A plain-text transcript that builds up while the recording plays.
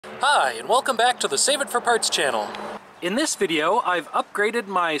Hi, and welcome back to the Save It for Parts channel. In this video, I've upgraded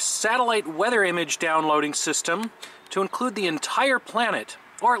my satellite weather image downloading system to include the entire planet,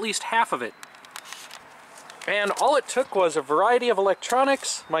 or at least half of it. And all it took was a variety of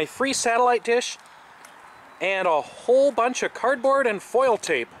electronics, my free satellite dish, and a whole bunch of cardboard and foil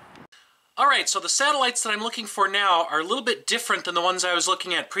tape. Alright, so the satellites that I'm looking for now are a little bit different than the ones I was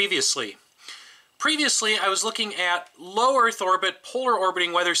looking at previously. Previously, I was looking at low Earth orbit, polar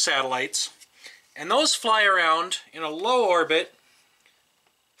orbiting weather satellites, and those fly around in a low orbit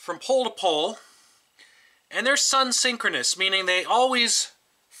from pole to pole, and they're sun synchronous, meaning they always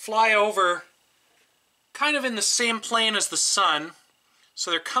fly over kind of in the same plane as the sun,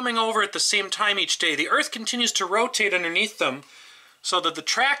 so they're coming over at the same time each day. The Earth continues to rotate underneath them, so that the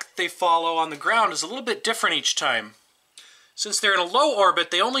track they follow on the ground is a little bit different each time. Since they're in a low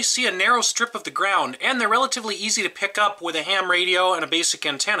orbit, they only see a narrow strip of the ground, and they're relatively easy to pick up with a ham radio and a basic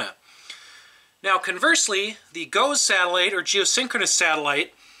antenna. Now conversely, the GOES satellite, or geosynchronous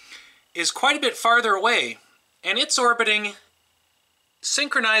satellite, is quite a bit farther away, and it's orbiting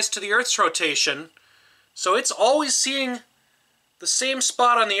synchronized to the Earth's rotation, so it's always seeing the same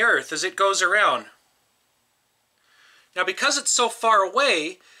spot on the Earth as it goes around. Now because it's so far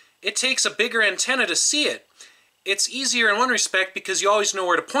away, it takes a bigger antenna to see it. It's easier in one respect because you always know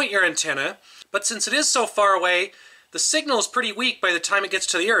where to point your antenna, but since it is so far away, the signal is pretty weak by the time it gets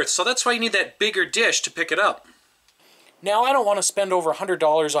to the Earth, so that's why you need that bigger dish to pick it up. Now I don't want to spend over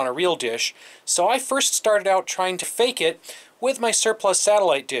 $100 on a real dish, so I first started out trying to fake it with my surplus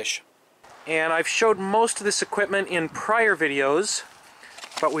satellite dish. And I've showed most of this equipment in prior videos,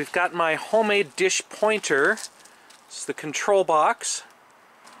 but we've got my homemade dish pointer. It's the control box.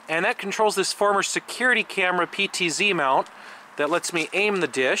 And that controls this former security camera PTZ mount that lets me aim the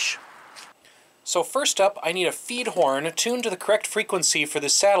dish. So first up, I need a feed horn tuned to the correct frequency for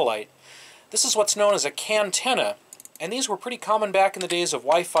this satellite. This is what's known as a cantenna, and these were pretty common back in the days of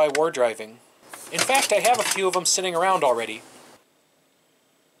Wi-Fi war driving. In fact, I have a few of them sitting around already.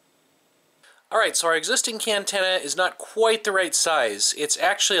 Alright, so our existing cantenna is not quite the right size. It's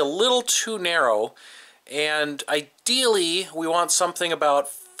actually a little too narrow, and ideally we want something about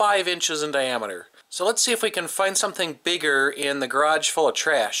 5 inches in diameter. So let's see if we can find something bigger in the garage full of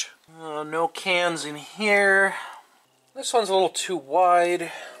trash. No cans in here. This one's a little too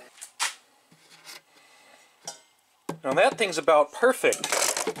wide. Now that thing's about perfect.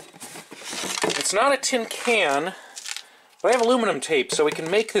 It's not a tin can, but I have aluminum tape, so we can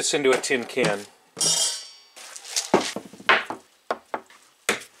make this into a tin can.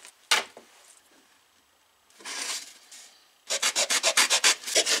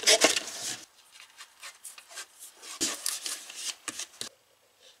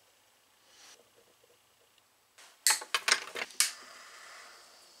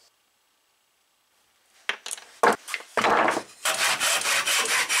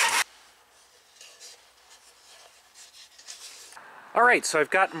 Alright, so I've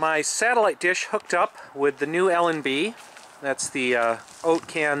got my satellite dish hooked up with the new LNB. That's the oat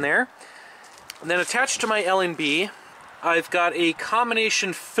can there. And then attached to my LNB, I've got a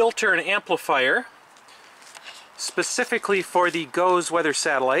combination filter and amplifier, specifically for the GOES weather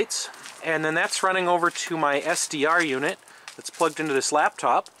satellites. And then that's running over to my SDR unit that's plugged into this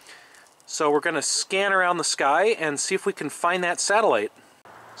laptop. So we're going to scan around the sky and see if we can find that satellite.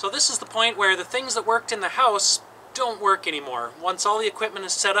 So this is the point where the things that worked in the house don't work anymore. Once all the equipment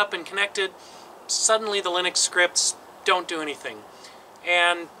is set up and connected, suddenly the Linux scripts don't do anything.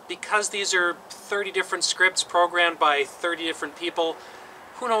 And because these are 30 different scripts programmed by 30 different people,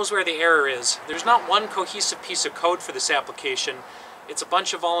 who knows where the error is? There's not one cohesive piece of code for this application. It's a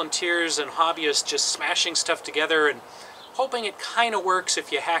bunch of volunteers and hobbyists just smashing stuff together and hoping it kind of works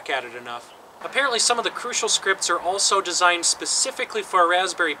if you hack at it enough. Apparently some of the crucial scripts are also designed specifically for a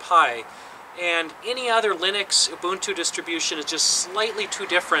Raspberry Pi, and any other Linux Ubuntu distribution is just slightly too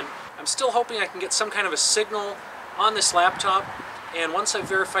different. I'm still hoping I can get some kind of a signal on this laptop, and once I've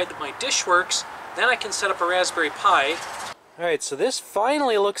verified that my dish works, then I can set up a Raspberry Pi. Alright, so this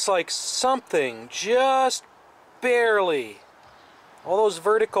finally looks like something, just barely. All those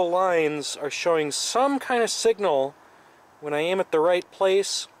vertical lines are showing some kind of signal when I aim at the right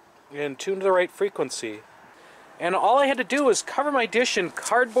place and tune to the right frequency. And all I had to do was cover my dish in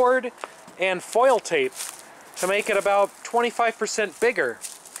cardboard and foil tape to make it about 25% bigger.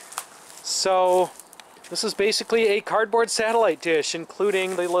 So this is basically a cardboard satellite dish,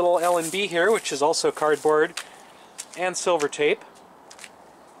 including the little LNB here, which is also cardboard and silver tape.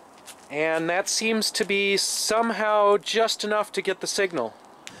 And that seems to be somehow just enough to get the signal.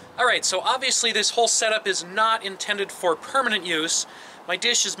 Alright, so obviously this whole setup is not intended for permanent use. My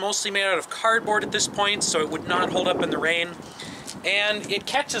dish is mostly made out of cardboard at this point, so it would not hold up in the rain. And it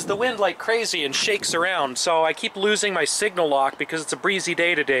catches the wind like crazy and shakes around, so I keep losing my signal lock because it's a breezy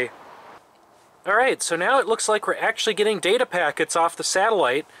day today. Alright, so now it looks like we're actually getting data packets off the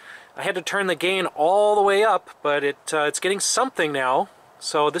satellite. I had to turn the gain all the way up, but it's getting something now.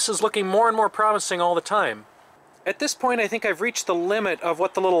 So this is looking more and more promising all the time. At this point, I think I've reached the limit of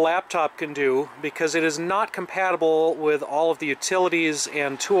what the little laptop can do, because it is not compatible with all of the utilities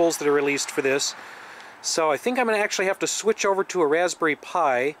and tools that are released for this. So I think I'm going to actually have to switch over to a Raspberry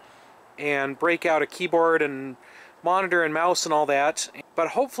Pi and break out a keyboard and monitor and mouse and all that. But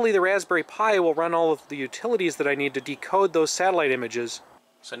hopefully the Raspberry Pi will run all of the utilities that I need to decode those satellite images.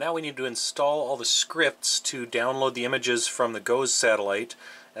 So now we need to install all the scripts to download the images from the GOES satellite,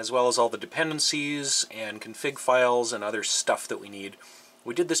 as well as all the dependencies and config files and other stuff that we need.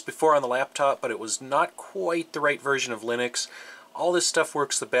 We did this before on the laptop, but it was not quite the right version of Linux. All this stuff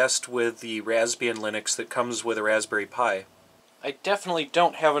works the best with the Raspbian Linux that comes with a Raspberry Pi. I definitely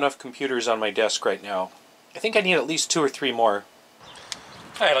don't have enough computers on my desk right now. I think I need at least 2 or 3 more.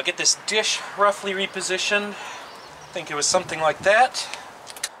 Alright, I'll get this dish roughly repositioned. I think it was something like that.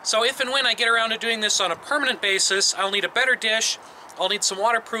 So if and when I get around to doing this on a permanent basis, I'll need a better dish, I'll need some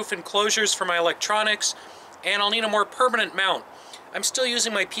waterproof enclosures for my electronics, and I'll need a more permanent mount. I'm still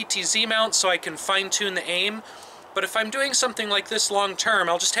using my PTZ mount so I can fine-tune the aim, but if I'm doing something like this long term,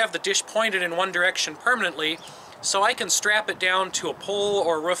 I'll just have the dish pointed in one direction permanently, so I can strap it down to a pole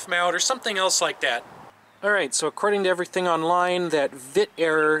or roof mount or something else like that. Alright, so according to everything online, that VIT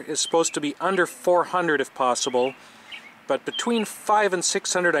error is supposed to be under 400 if possible, but between 500 and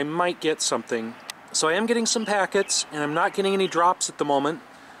 600 I might get something. So I am getting some packets, and I'm not getting any drops at the moment,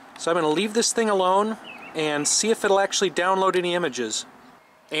 so I'm going to leave this thing alone and see if it'll actually download any images.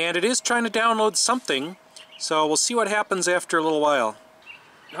 And it is trying to download something, so we'll see what happens after a little while.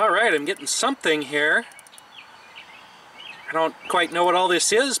 Alright, I'm getting something here. I don't quite know what all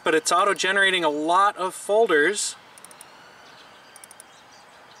this is, but it's auto-generating a lot of folders.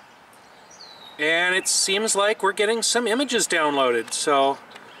 And it seems like we're getting some images downloaded, so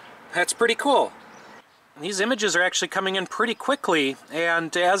that's pretty cool. And these images are actually coming in pretty quickly,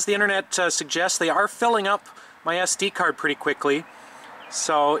 and as the internet suggests, they are filling up my SD card pretty quickly.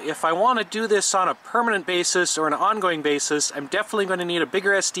 So if I want to do this on a permanent basis or an ongoing basis, I'm definitely going to need a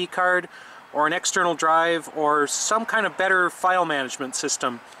bigger SD card or an external drive or some kind of better file management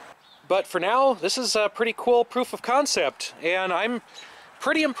system. But for now, this is a pretty cool proof of concept, and I'm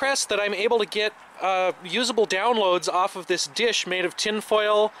pretty impressed that I'm able to get usable downloads off of this dish made of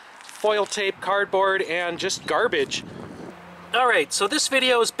tinfoil, foil tape, cardboard, and just garbage. Alright, so this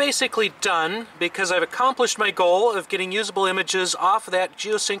video is basically done because I've accomplished my goal of getting usable images off of that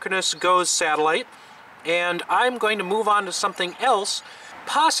geosynchronous GOES satellite, and I'm going to move on to something else,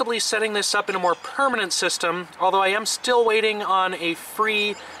 possibly setting this up in a more permanent system, although I am still waiting on a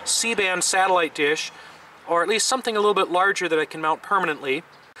free C-band satellite dish, or at least something a little bit larger that I can mount permanently.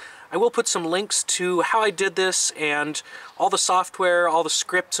 I will put some links to how I did this and all the software, all the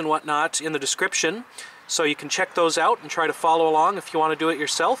scripts and whatnot in the description, so you can check those out and try to follow along if you want to do it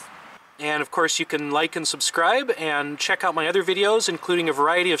yourself. And of course you can like and subscribe and check out my other videos, including a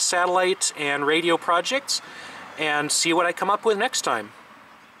variety of satellite and radio projects, and see what I come up with next time.